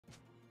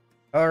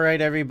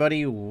Alright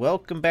everybody,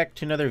 welcome back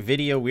to another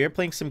video. We are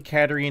playing some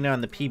Katarina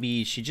on the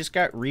PBE. She just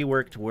got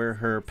reworked where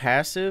her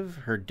passive,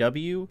 her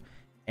W,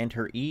 and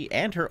her E,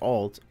 and her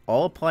ult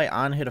all apply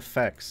on-hit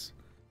effects.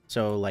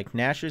 So like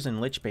Nashers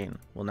and Lichbane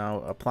will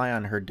now apply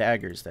on her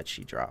daggers that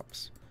she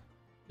drops.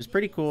 It's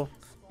pretty cool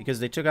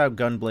because they took out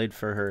Gunblade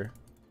for her.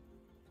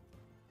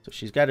 So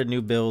she's got a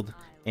new build.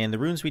 And the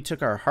runes we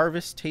took are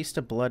Harvest, Taste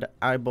of Blood,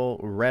 Eyeball,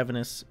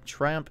 Ravenous,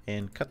 Triumph,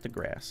 and Cut the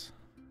Grass.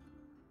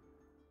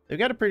 They've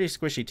got a pretty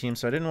squishy team,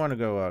 so I didn't want to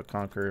go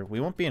Conquer. We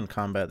won't be in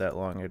combat that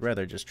long. I'd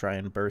rather just try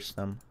and burst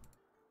them.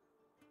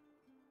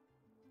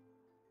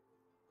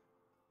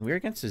 We're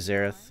against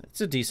Azereth. It's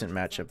a decent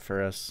matchup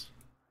for us.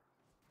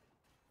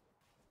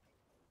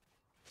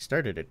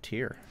 Started a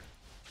tier.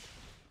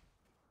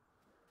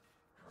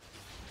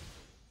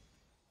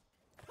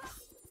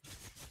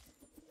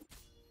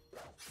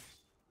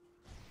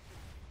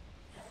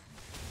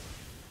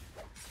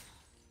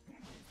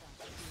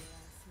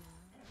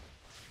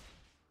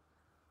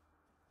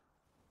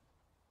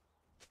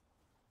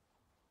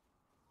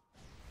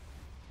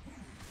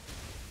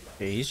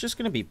 Okay, he's just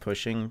going to be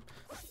pushing.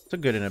 It's a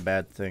good and a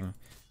bad thing.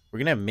 We're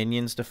going to have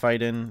minions to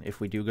fight in if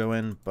we do go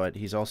in, but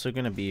he's also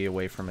going to be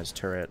away from his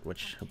turret,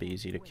 which will be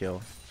easy to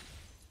kill.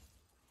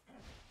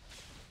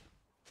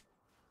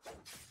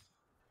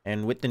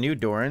 And with the new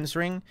Doran's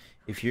Ring,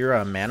 if you're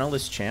a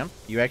mana-less champ,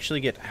 you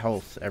actually get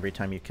health every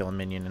time you kill a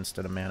minion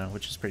instead of mana,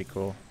 which is pretty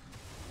cool.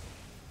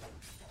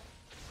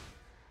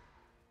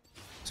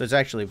 So it's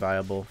actually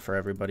viable for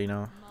everybody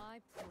now.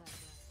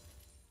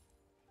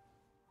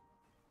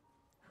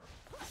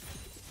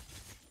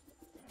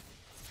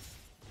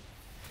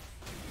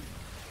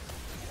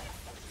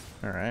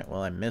 Alright,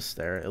 well I missed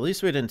there. At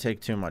least we didn't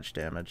take too much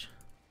damage.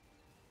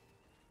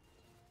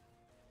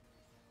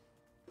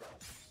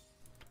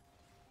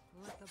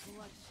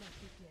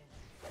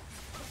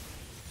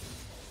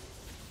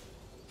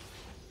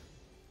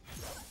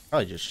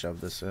 Probably just shove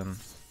this in.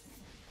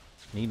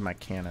 Need my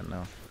cannon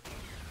though.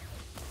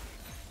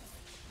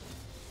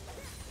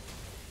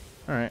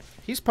 Alright,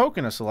 he's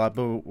poking us a lot,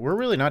 but we're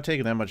really not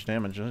taking that much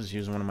damage. I'll just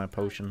use one of my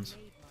potions.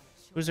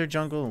 Who's their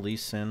jungle? Lee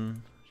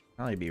Sin. Should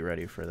probably be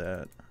ready for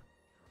that.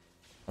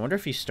 I wonder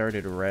if he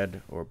started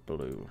red or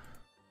blue.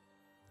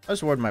 I'll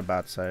just ward my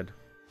bot side,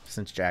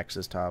 since Jax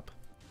is top.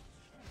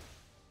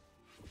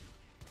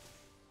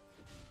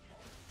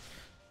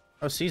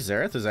 Oh, see,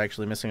 Xerath is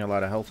actually missing a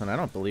lot of health, and I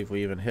don't believe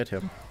we even hit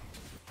him.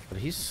 But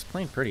he's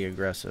playing pretty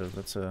aggressive.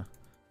 That's a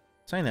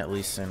sign that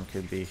Lee Sin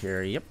could be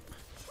here. Yep.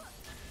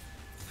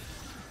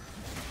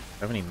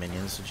 Have any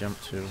minions to jump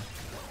to?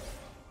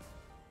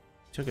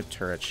 Took a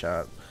turret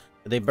shot.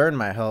 They burned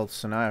my health,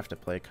 so now I have to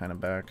play kind of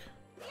back.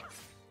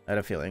 I had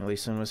a feeling Lee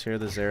Sin was here.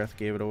 The Xerath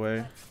gave it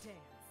away.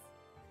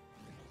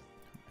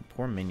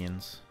 Poor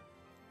minions.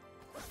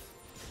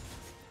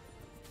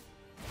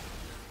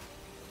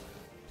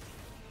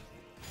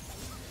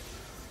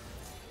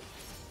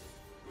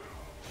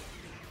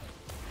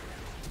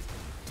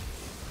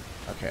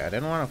 Okay, I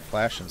didn't want to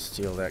flash and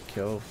steal that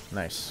kill.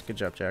 Nice. Good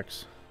job,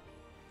 Jax.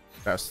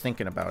 I was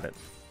thinking about it.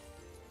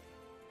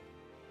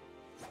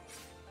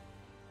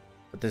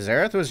 But the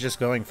Xerath was just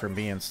going for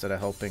me instead of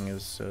helping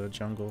his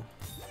jungle.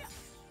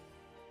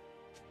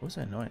 What was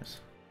that noise?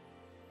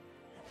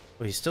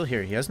 Oh, he's still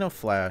here. He has no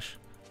flash,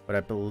 but I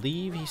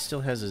believe he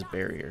still has his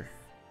barrier.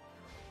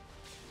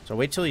 So I'll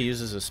wait till he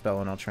uses a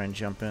spell and I'll try and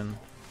jump in.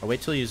 I'll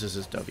wait till he uses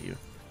his W.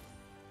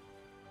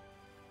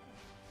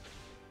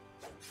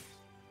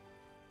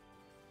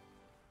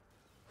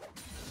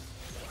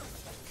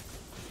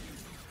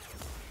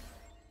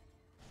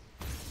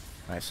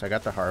 Nice, I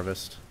got the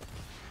harvest.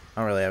 I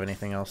don't really have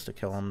anything else to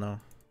kill him though.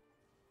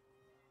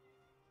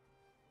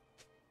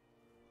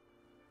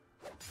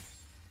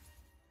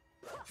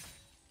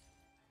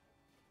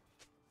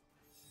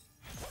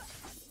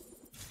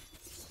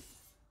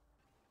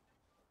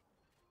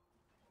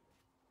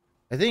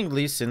 I think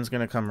Lee Sin's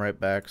gonna come right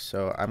back,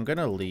 so I'm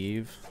gonna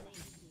leave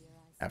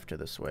after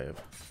this wave.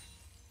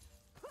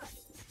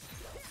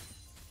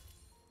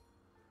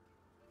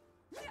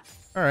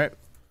 Alright.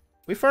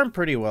 We farmed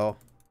pretty well.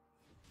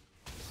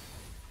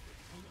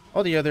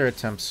 All the other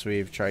attempts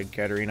we've tried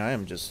Katarina, I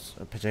am just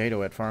a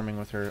potato at farming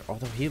with her.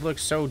 Although he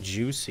looks so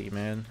juicy,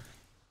 man.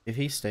 If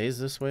he stays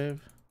this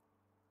wave...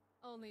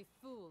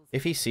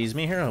 If he sees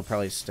me here, he'll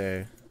probably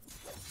stay.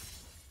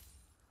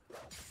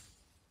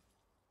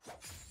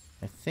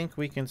 I think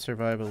we can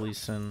survive a Lee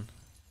Sin.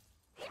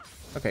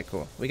 Okay,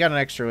 cool. We got an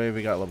extra wave.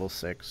 We got level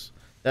 6.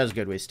 That was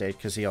good we stayed,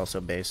 because he also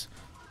base.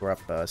 We're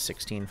up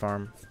 16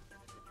 farm.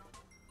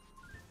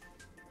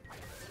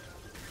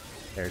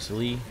 There's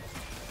Lee.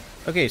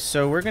 Okay,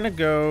 so we're going to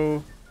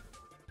go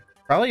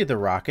probably the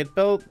Rocket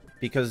Belt,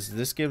 because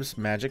this gives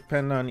Magic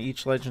Pen on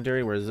each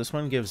legendary, whereas this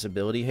one gives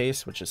Ability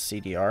Haste, which is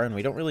CDR, and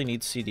we don't really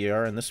need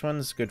CDR, and this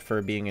one's good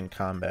for being in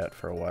combat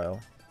for a while.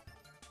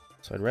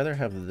 So I'd rather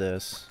have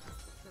this.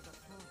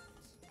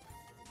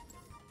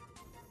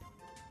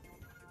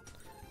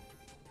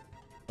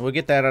 We'll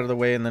get that out of the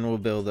way, and then we'll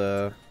build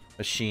a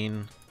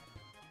Sheen.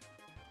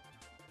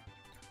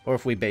 Or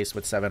if we base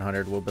with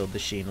 700, we'll build the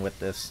Sheen with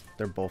this.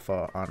 They're both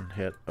on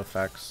hit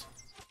effects.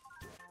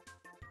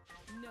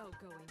 No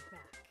going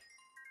back.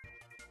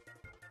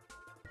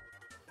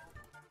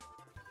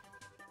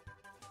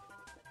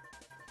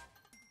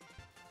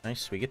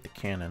 Nice, we get the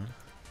cannon.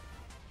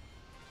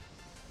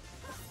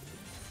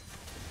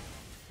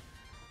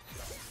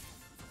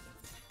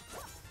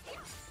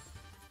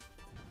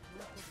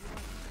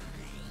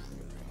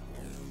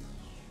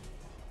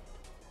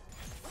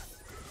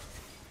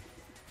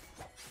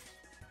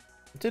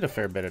 Did a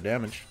fair bit of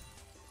damage.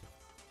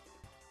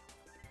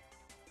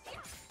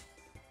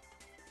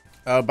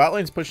 Bot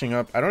lane's pushing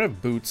up. I don't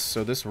have boots,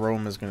 so this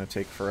roam is going to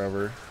take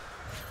forever.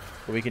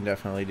 But we can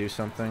definitely do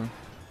something.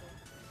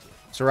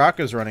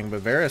 Soraka's running, but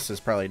Varus is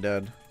probably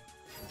dead.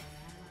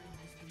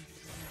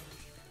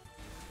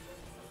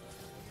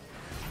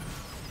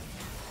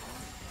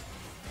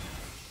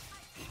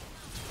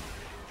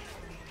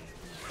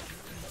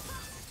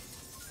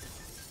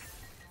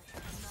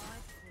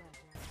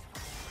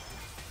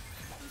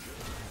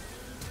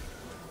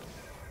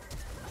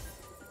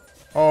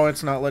 Oh,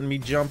 it's not letting me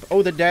jump.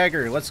 Oh, the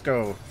dagger. Let's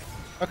go.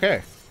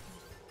 Okay.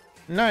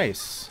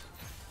 Nice.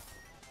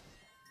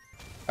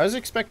 I was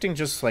expecting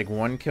just like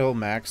one kill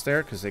max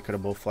there because they could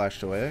have both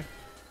flashed away.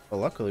 But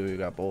luckily we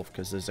got both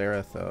because the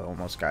Xerath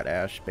almost got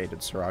Ashe, baited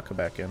Soraka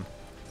back in.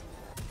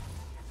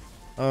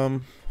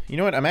 You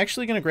know what? I'm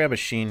actually going to grab a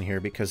Sheen here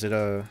because it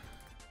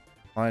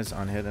applies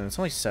on hit and it's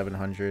only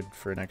 700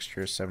 for an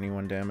extra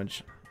 71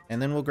 damage.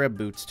 And then we'll grab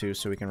boots too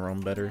so we can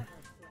roam better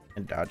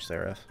and dodge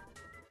Xerath.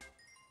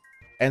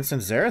 And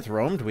since Xerath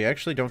roamed, we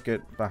actually don't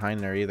get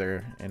behind there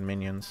either in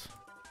minions.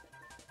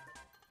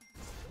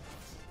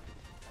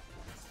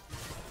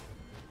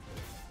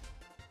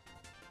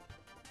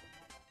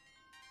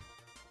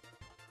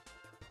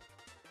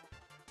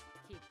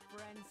 Keep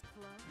friends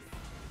close.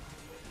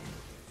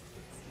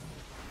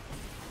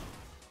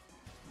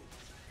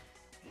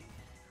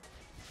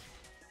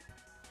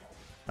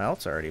 My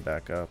ult's already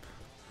back up.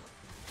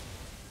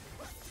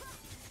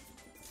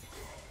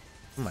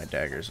 My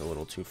dagger's a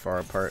little too far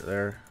apart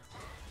there.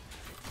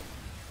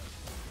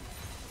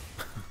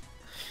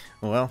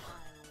 Well,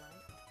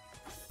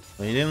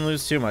 we didn't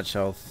lose too much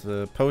health.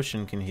 The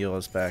potion can heal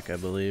us back, I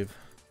believe.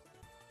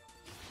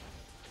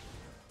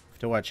 Have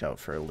to watch out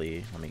for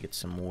Lee. Let me get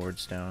some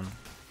wards down.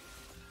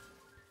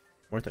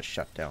 Worth a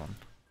shutdown.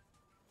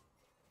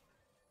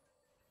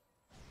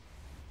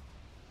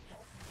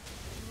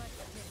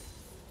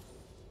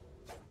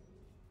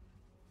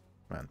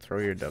 Come on, throw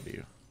your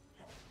W.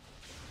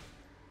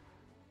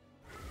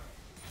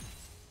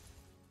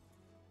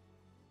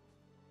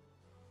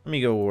 Let me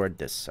go ward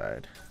this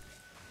side.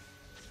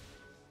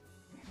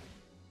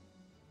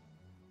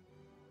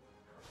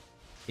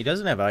 He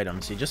doesn't have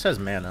items, he just has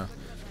mana.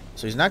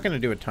 So he's not going to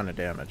do a ton of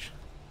damage.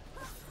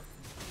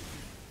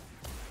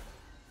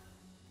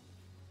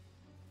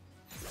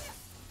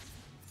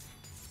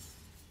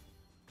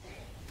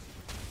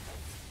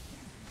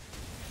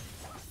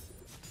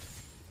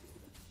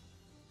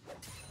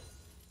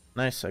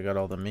 Nice, I got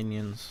all the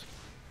minions.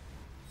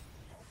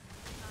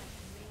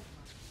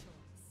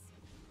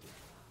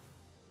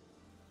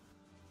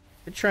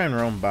 Could try and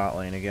roam bot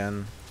lane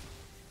again.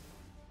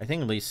 I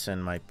think Lee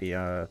Sin might be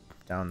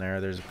down there.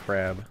 There's a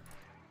crab.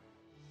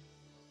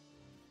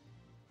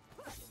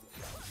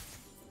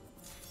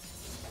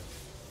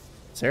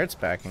 Xerath's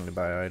backing to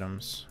buy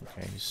items.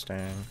 Okay, he's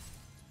staying.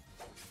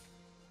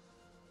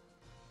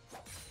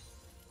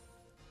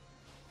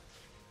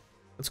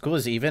 What's cool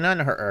is even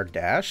on our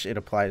dash, it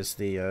applies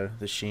the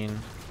Sheen.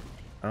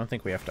 I don't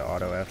think we have to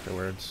auto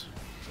afterwards.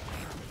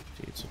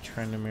 Dude, it's a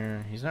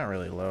Trendamere. He's not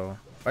really low.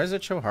 Why does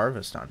it show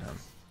Harvest on him?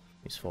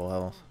 He's full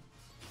health.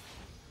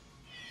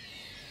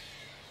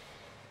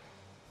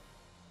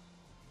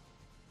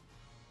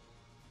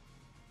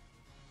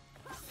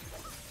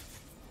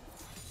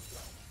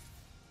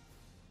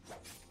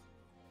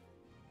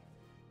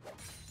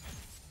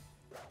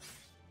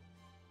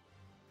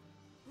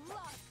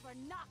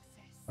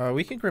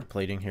 We can grip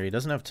plating here. He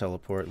doesn't have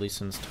teleport. Lee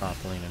Sin's top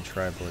lane and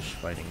Tribush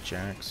fighting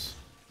Jax.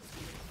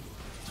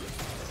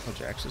 Oh,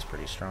 Jax is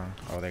pretty strong.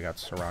 Oh, they got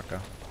Soraka.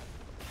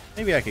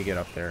 Maybe I could get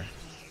up there.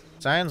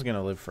 Zion's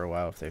gonna live for a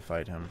while if they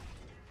fight him.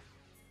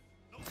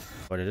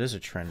 But it is a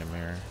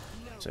Trendamere.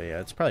 So yeah,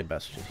 it's probably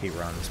best if he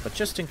runs. But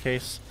just in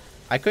case,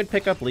 I could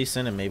pick up Lee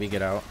Sin and maybe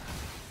get out.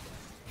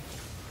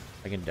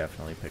 I can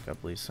definitely pick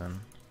up Lee Sin.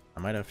 I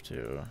might have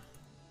to...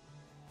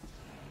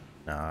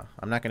 Nah,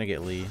 I'm not gonna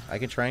get Lee. I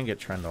can try and get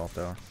Trendalt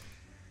though.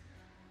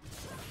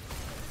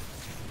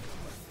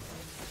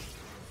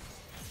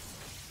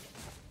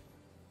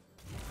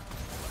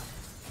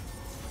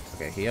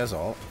 Okay, he has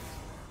ult.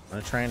 I'm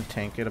gonna try and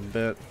tank it a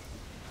bit.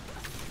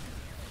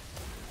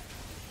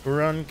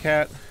 Run,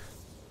 cat.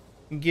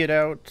 Get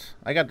out.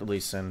 I got the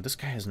Lee Sin. This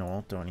guy has no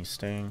ult though and he's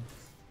staying.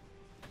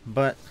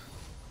 But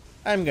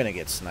I'm gonna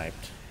get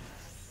sniped.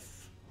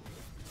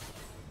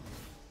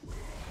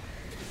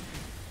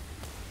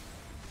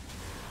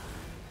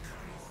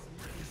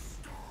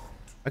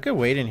 I could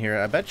wait in here.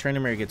 I bet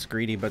Trendamere gets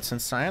greedy, but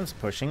since Sion's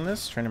pushing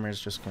this, Trendamere's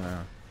just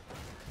gonna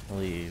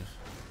Leave.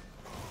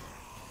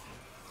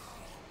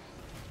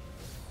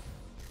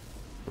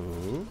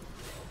 Ooh.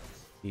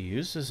 He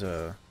uses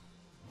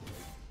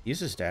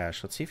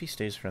dash. Let's see if he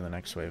stays for the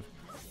next wave.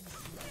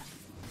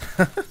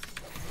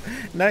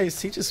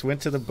 Nice, he just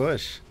went to the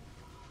bush.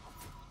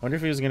 Wonder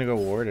if he was gonna go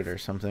ward it or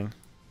something.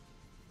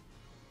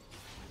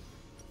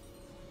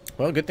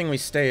 Well, good thing we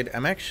stayed.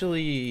 I'm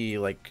actually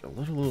like a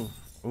little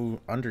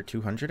under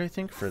 200, I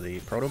think, for the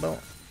proto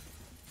belt.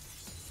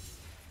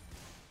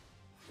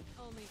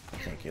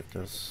 Can't get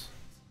this.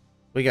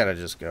 We gotta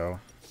just go.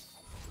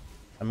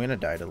 I'm gonna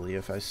die to Lee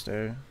if I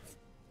stay.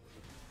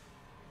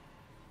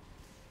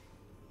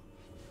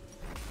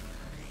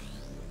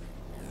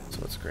 So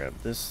let's grab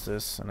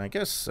this, and I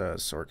guess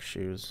Sork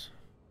shoes.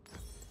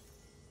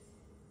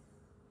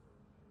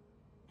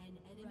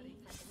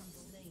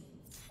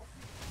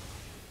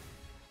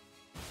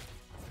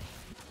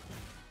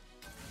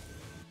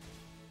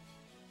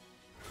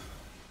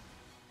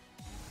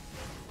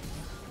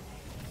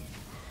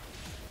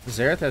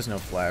 Xerath has no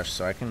flash,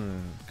 so I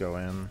can go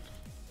in.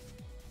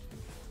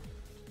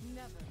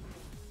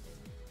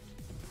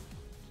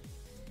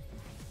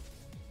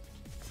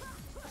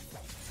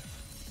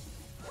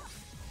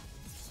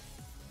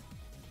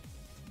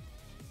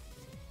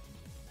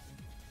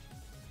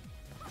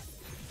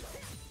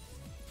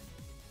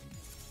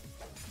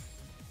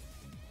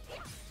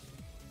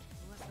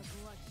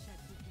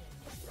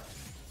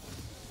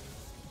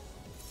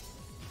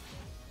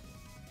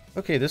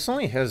 Okay, this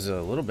only has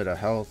a little bit of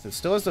health. It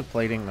still has the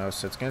plating though,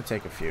 so it's gonna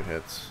take a few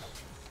hits.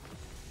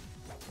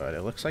 But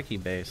it looks like he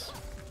base.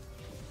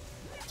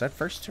 Is that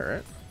first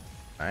turret?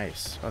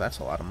 Nice. Oh, that's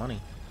a lot of money.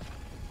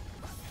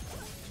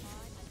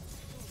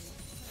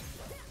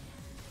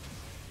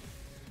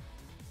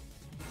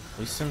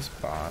 Lee Sin's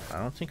bot. I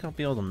don't think I'll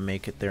be able to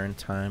make it there in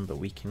time, but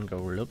we can go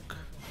look.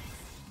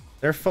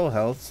 They're full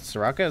health.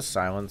 Soraka has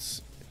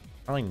silence.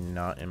 Probably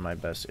not in my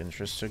best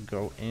interest to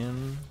go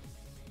in.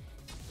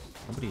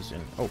 Nobody's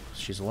in. Oh,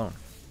 she's alone.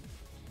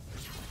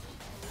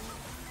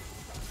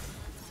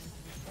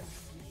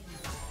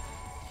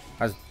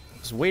 I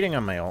was waiting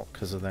on my ult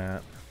because of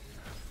that.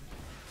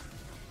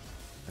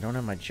 I don't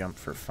have my jump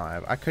for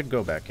 5. I could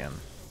go back in.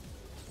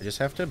 I just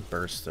have to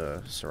burst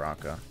the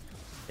Soraka.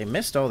 They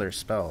missed all their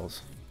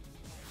spells.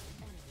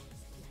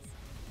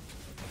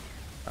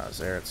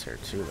 Xerath's here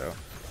too, though.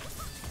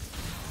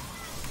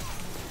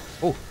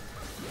 Oh!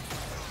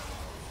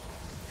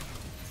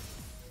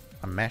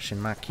 I'm mashing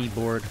my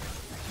keyboard.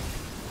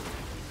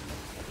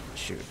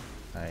 Shoot.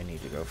 I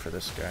need to go for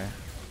this guy.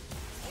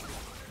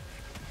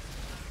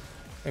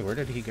 Hey, where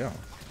did he go?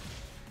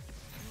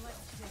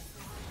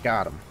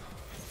 Got him.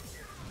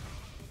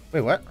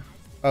 Wait, what?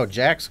 Oh,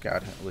 Jack's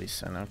got Lee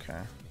Sin. Okay.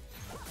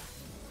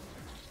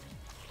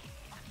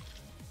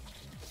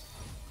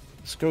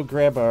 Let's go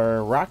grab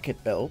our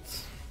rocket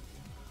belts.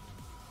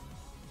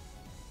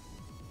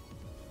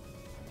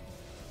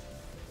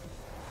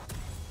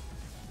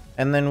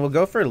 And then we'll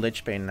go for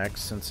Lichbane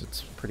next since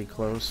it's pretty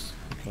close.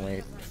 We can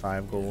wait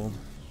 5 gold.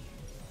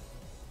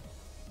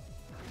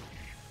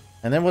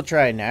 And then we'll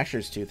try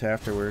Nashor's Tooth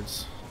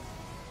afterwards.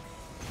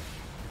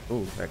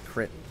 Ooh, that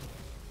crit.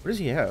 What does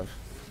he have?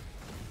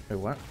 Wait,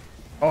 what?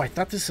 Oh, I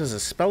thought this was a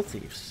Spell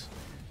Thieves.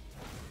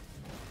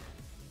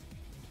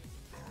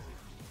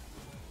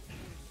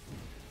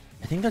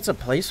 I think that's a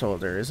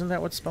placeholder. Isn't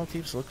that what Spell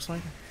Thieves looks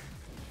like?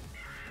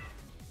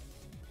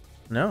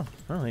 No.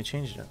 Oh, they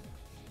changed it.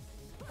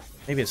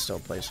 Maybe it's still a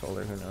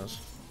placeholder, who knows.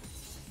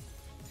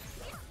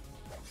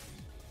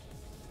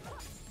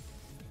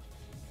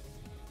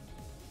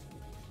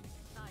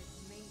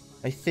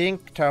 I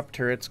think top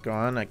turret's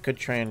gone. I could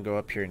try and go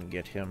up here and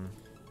get him.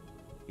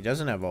 He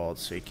doesn't have ult,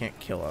 so he can't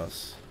kill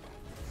us.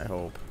 I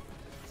hope.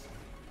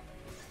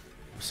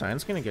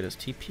 Sign's gonna get his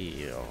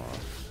TP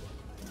off.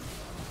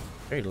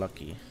 Very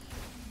lucky.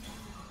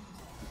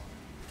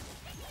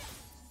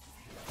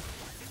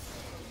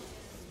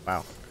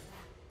 Wow.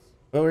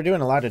 Well, we're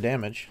doing a lot of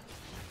damage.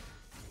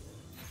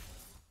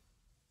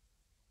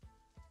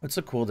 What's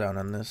the cooldown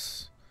on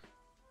this?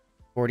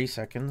 40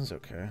 seconds?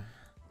 Okay.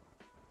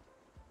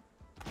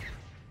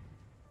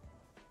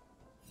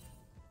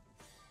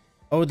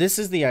 Oh, this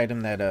is the item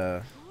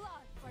that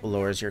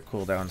lowers your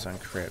cooldowns on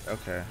crit.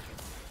 Okay.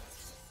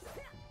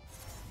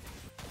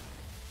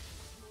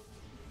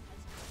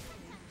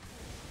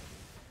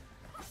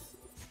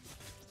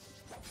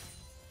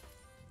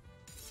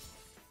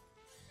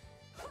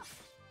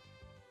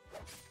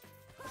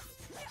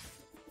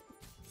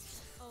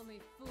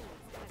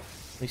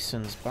 Lee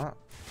Sin's bot.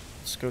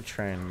 Let's go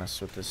try and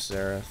mess with this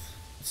Xerath.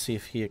 Let's see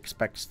if he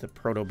expects the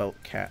Proto Belt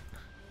cat.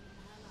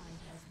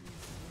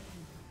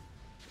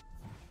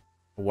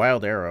 A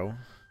wild arrow.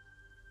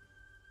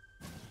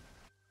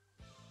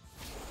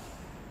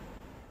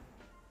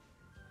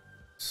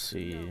 Let's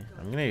see.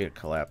 I'm gonna get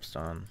collapsed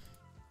on,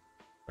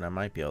 but I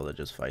might be able to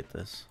just fight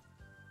this.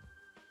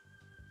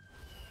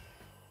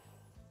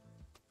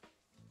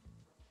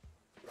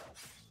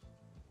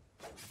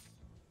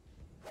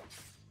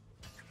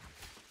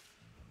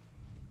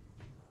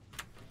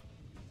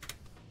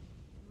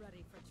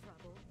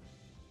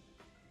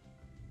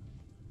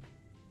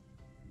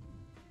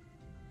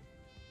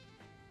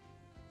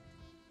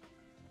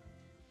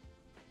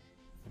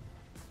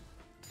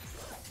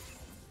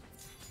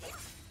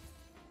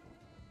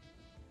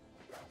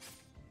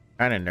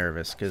 Kind of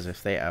nervous because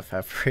if they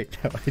FF right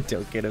now, I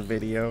don't get a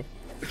video.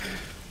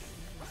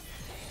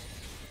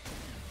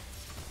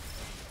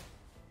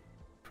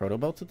 Proto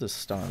belted the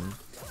stun.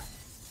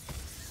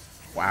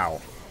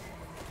 Wow.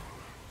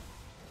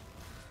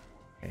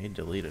 Okay, he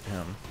deleted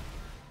him.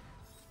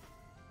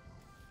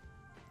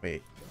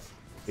 Wait,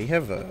 we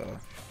have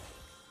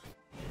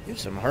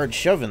some hard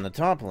shove in the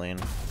top lane.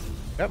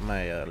 Got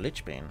my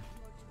Lich Bane.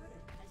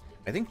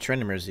 I think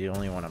Tryndamere is the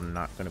only one I'm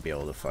not going to be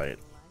able to fight.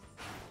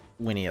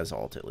 When he has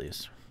ult, at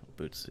least.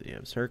 Boots, he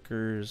has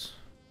Zerkers.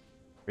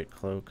 Great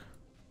Cloak.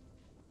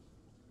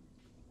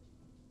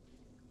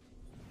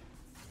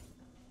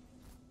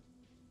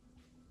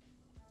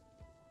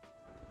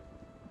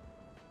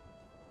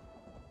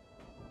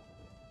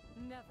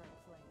 Never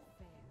play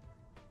fair.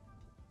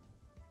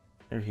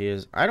 There he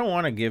is. I don't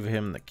want to give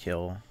him the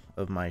kill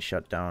of my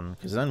shutdown,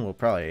 because then we'll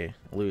probably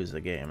lose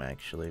the game,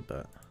 actually,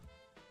 but...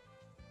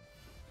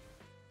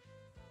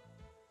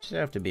 just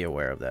have to be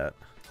aware of that.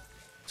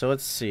 So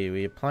let's see,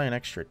 we apply an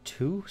extra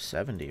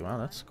 270. Wow,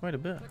 that's quite a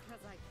bit. Because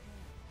I can.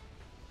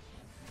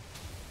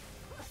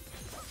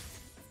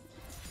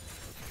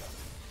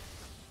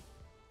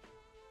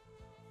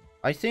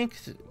 I think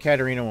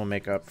Katarina will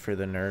make up for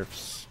the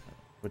nerfs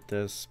with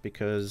this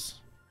because...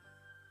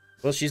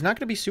 well, she's not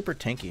going to be super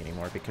tanky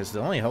anymore because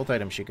the only health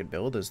item she could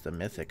build is the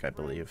Mythic, I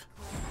believe.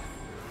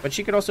 But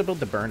she could also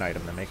build the burn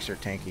item that makes her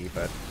tanky,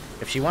 but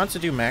if she wants to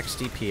do max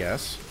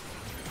DPS,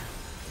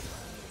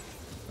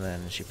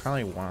 then she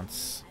probably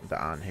wants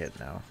the on-hit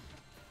now.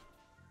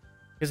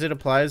 Because it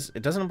applies,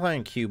 it doesn't apply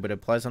on Q, but it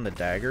applies on the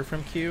dagger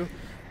from Q,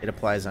 it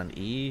applies on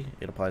E,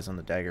 it applies on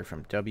the dagger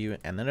from W,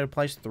 and then it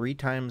applies 3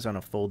 times on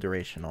a full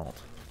duration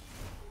ult.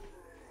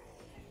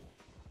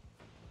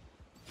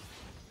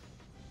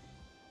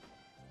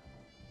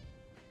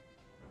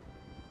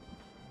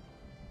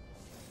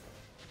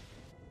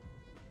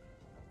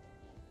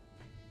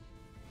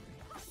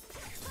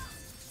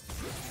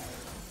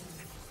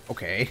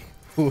 Okay.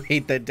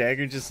 Wait, that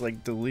dagger just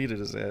like deleted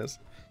his ass.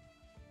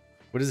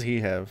 What does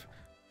he have?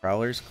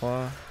 Prowler's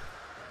Claw?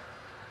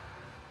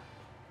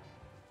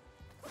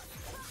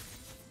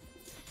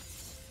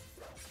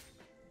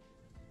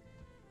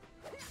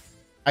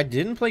 I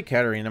didn't play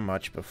Katarina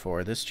much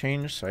before this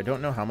change, so I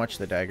don't know how much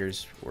the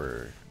daggers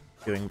were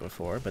doing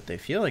before, but they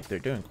feel like they're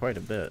doing quite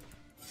a bit.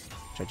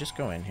 Should I just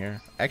go in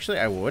here? Actually,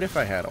 I would if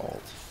I had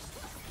ult.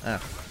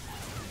 Ah.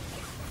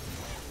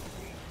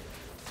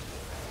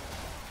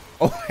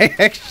 Oh, I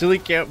actually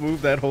can't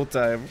move that whole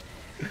time.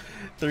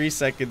 3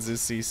 seconds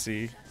is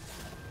CC.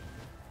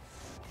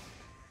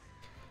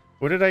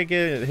 What did I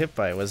get hit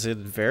by? Was it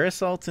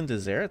Varus ult into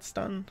Xerath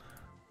stun?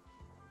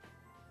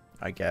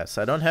 I guess.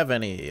 I don't have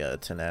any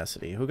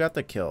tenacity. Who got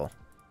the kill?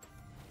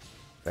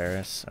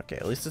 Varus. Okay,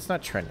 at least it's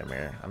not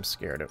Tryndamere. I'm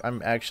scared of.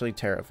 I'm actually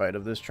terrified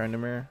of this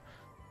Tryndamere.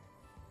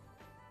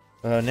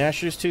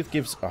 Nashor's Tooth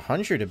gives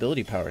 100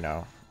 ability power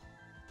now.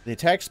 The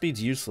attack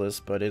speed's useless,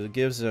 but it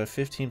gives a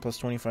 15 plus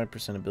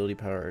 25% ability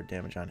power or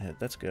damage on hit.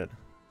 That's good.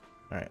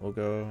 Alright, we'll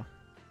go...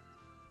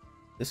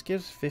 this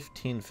gives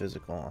 15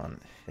 physical on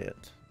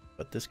hit,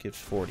 but this gives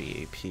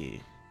 40 AP.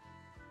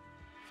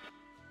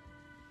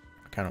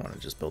 I kind of want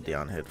to just build the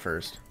on hit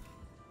first.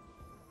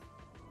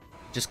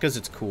 Just because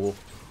it's cool.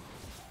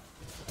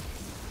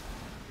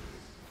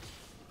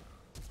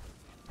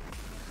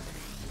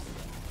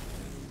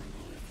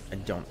 I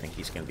don't think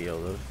he's going to be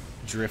able to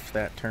drift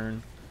that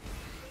turn.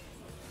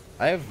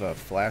 I have a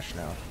flash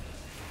now.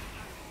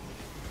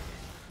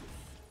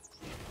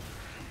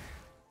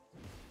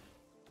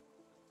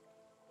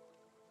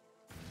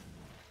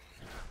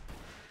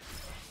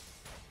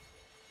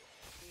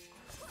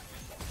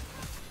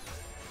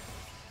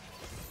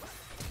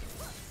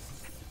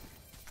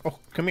 Oh,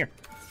 come here.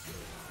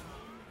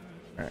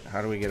 Alright,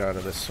 how do we get out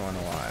of this one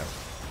alive?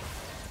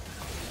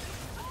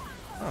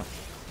 Oh.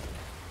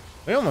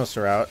 We almost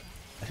are out.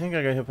 I think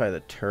I got hit by the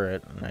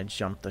turret and I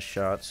jumped the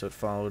shot, so it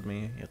followed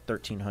me at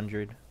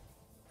 1300.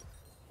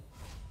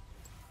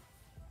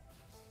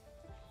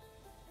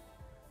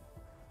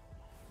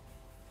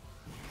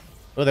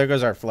 Oh, there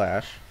goes our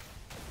flash.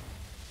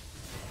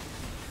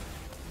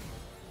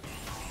 I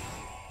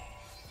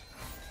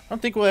don't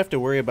think we'll have to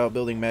worry about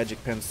building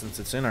magic pen since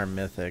it's in our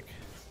mythic.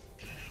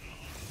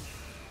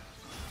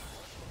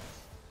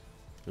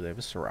 Oh, they have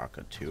a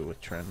Soraka too with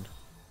Trend.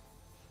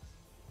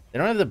 They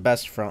don't have the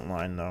best front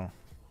line though.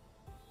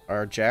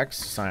 Our Jax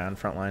Scion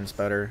front line's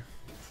better.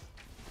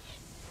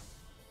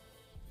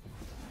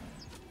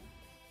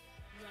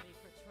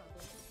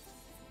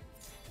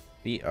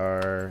 We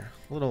are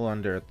a little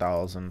under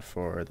 1,000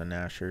 for the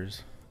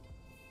Nashers.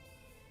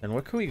 And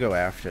what can we go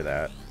after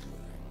that?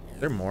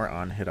 There are more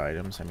on-hit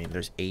items. I mean,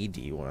 there's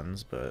AD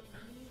ones, but...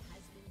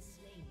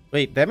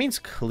 wait, that means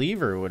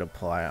Cleaver would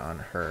apply on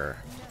her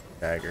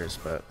daggers,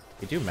 but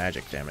we do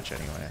magic damage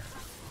anyway.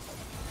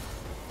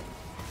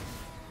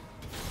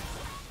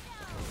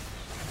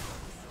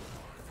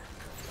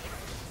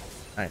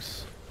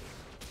 Nice.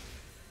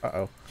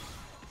 Uh-oh.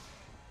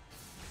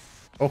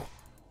 Oh.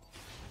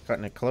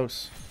 Cutting it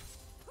close.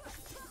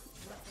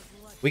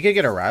 We could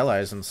get a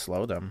Rylai's and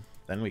slow them.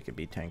 Then we could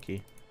be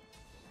tanky.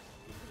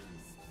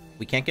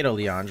 We can't get a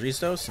Leandri's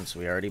though, since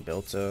we already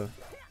built a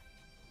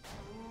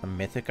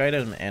mythic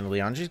item, and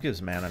Leandri's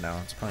gives mana now.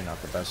 It's probably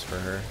not the best for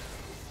her.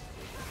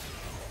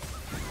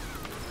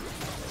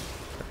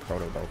 I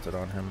proto belted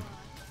on him,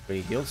 but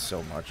he heals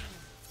so much.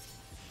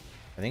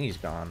 I think he's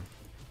gone.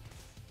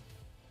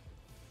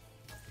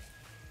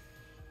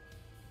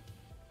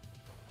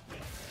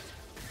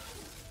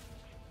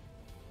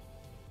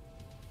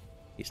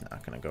 He's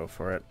not gonna go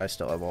for it. I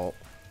still have ult.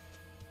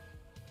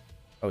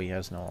 Oh, he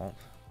has no ult.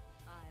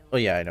 Oh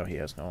yeah, I know he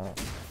has no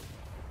ult.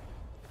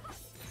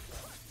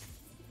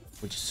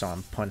 We just saw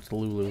him punch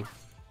Lulu.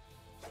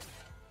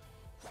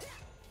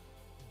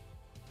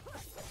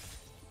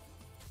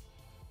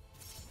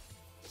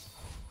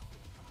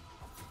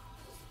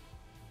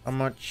 How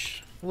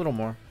much? A little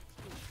more.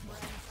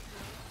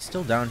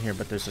 Still down here,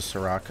 but there's a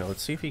Soraka.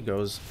 Let's see if he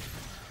goes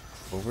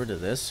over to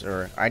this,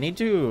 or I need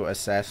to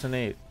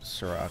assassinate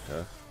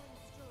Soraka.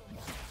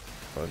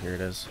 Oh, here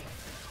it is.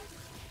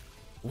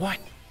 What?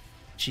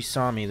 She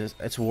saw me.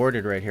 It's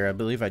warded right here. I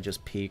believe I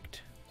just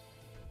peeked.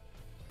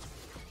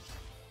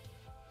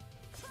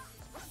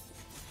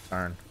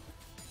 Darn.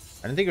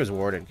 I didn't think it was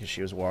warded because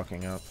she was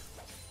walking up.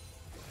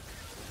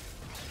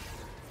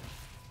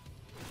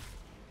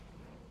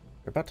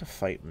 They're about to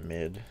fight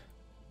mid.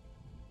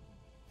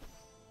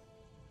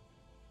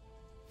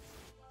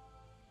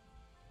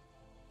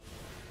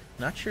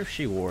 Not sure if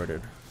she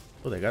warded.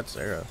 Oh, they got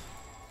Sarah.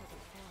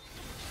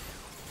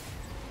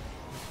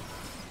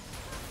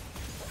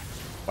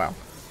 Wow,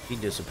 he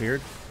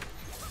disappeared.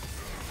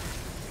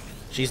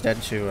 She's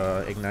dead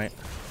to ignite.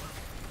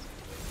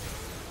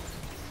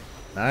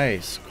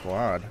 Nice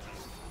quad.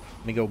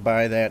 Let me go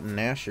buy that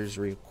Nashers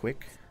real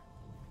quick.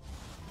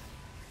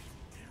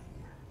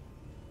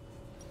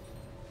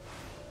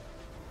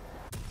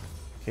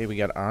 Okay, we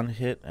got on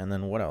hit, and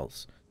then what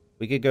else?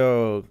 We could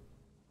go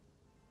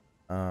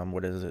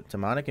what is it?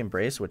 Demonic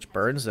Embrace, which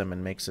burns them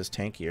and makes us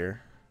tankier.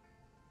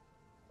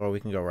 Or we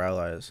can go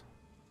Rallies.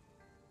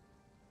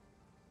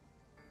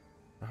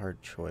 A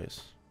hard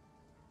choice.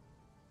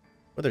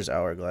 But there's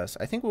Hourglass.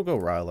 I think we'll go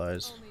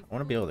Rallies. I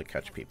want to be able to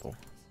catch people.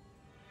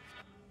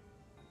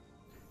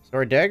 So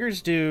our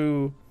daggers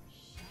do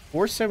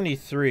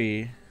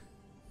 473.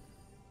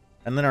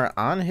 And then our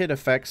on-hit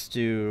effects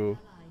do...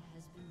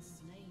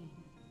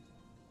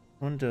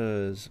 One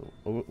does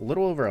a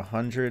little over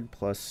 100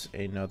 plus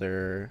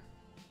another...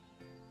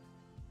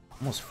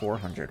 Almost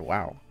 400.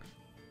 Wow.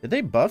 Did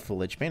they buff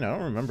Lich Bane? I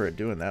don't remember it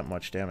doing that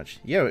much damage.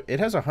 Yeah, it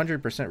has a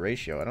 100%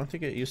 ratio. I don't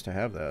think it used to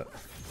have that.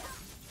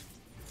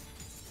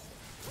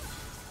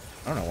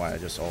 I don't know why I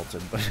just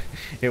ulted, but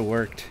it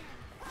worked.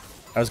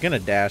 I was gonna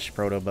dash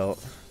Proto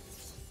Belt.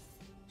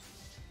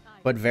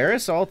 But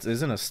Varus ult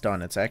isn't a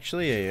stun. It's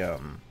actually a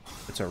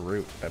it's a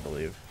root, I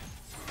believe.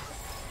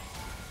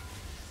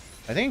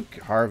 I think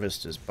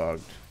Harvest is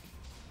bugged.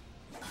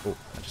 Oh,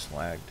 I just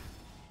lagged.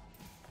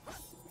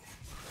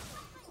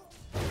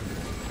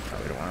 Oh,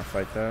 we don't want to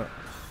fight that.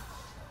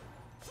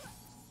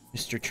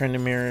 Mr.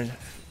 Trendemir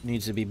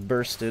needs to be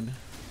bursted.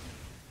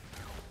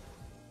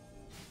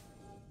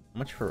 How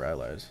much for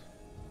allies?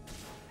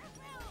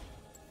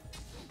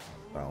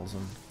 1,000.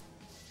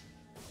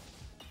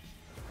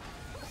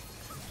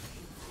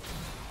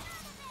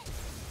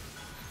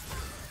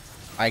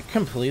 I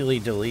completely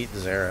delete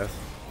Xerath.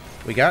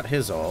 We got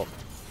his ult.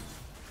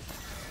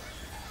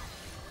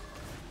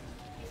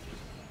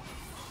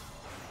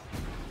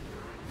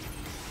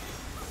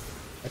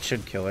 That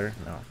should kill her.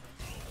 No.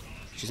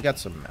 She's got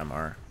some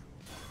MR.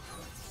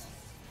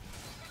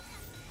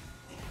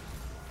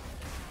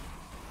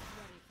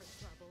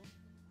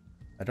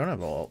 I don't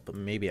have ult, but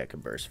maybe I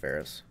could burst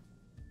Varus.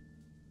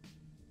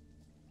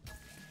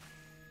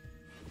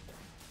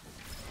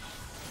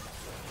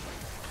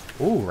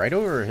 Ooh, right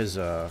over his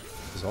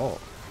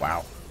ult.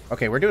 Wow.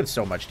 Okay, we're doing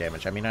so much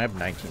damage. I mean, I have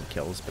 19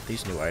 kills, but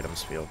these new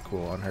items feel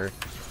cool on her.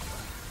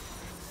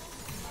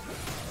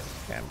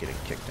 Okay, I'm getting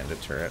kicked into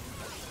turret.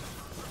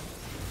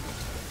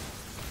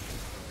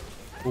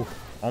 Ooh,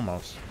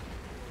 almost.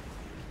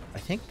 I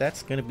think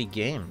that's gonna be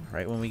game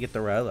right when we get the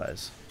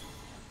allies.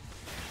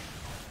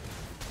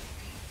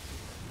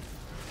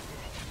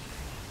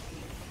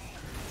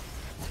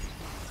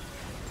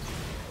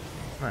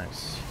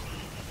 Nice.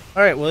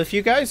 Alright, well, if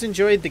you guys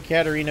enjoyed the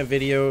Katarina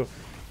video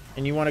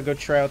and you want to go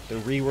try out the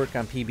rework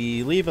on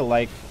PB, leave a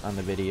like on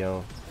the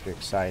video if you're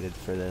excited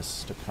for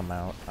this to come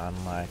out on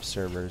live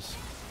servers.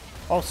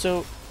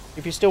 Also,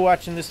 if you're still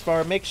watching this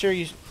far, make sure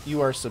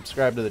you are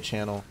subscribed to the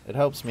channel. It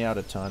helps me out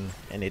a ton,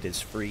 and it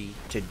is free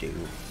to do.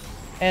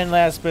 And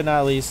last but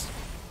not least,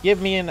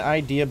 give me an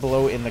idea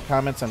below in the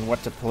comments on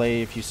what to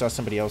play. If you saw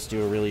somebody else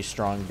do a really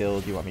strong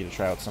build, you want me to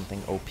try out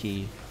something OP,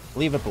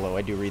 leave it below.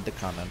 I do read the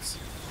comments.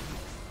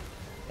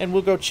 And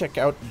we'll go check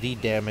out the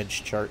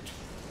damage chart.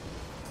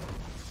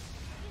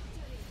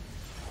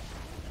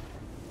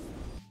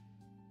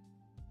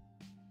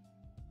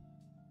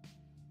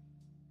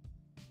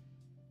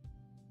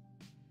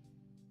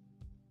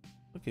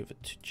 We'll give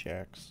it to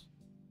Jax.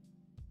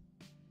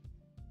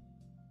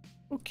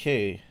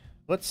 Okay,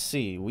 Let's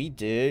see. We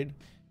did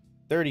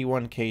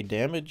 31k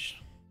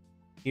damage.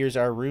 Here's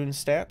our rune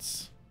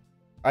stats.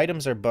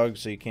 Items are bugged,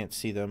 so you can't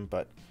see them,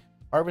 but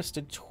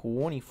harvested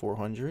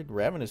 2400.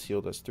 Ravenous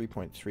healed us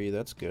 3.3.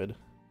 That's good.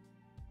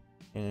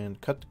 And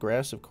cut the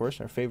grass, of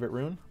course, our favorite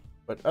rune.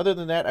 But other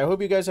than that, I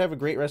hope you guys have a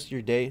great rest of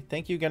your day.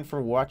 Thank you again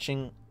for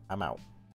watching. I'm out.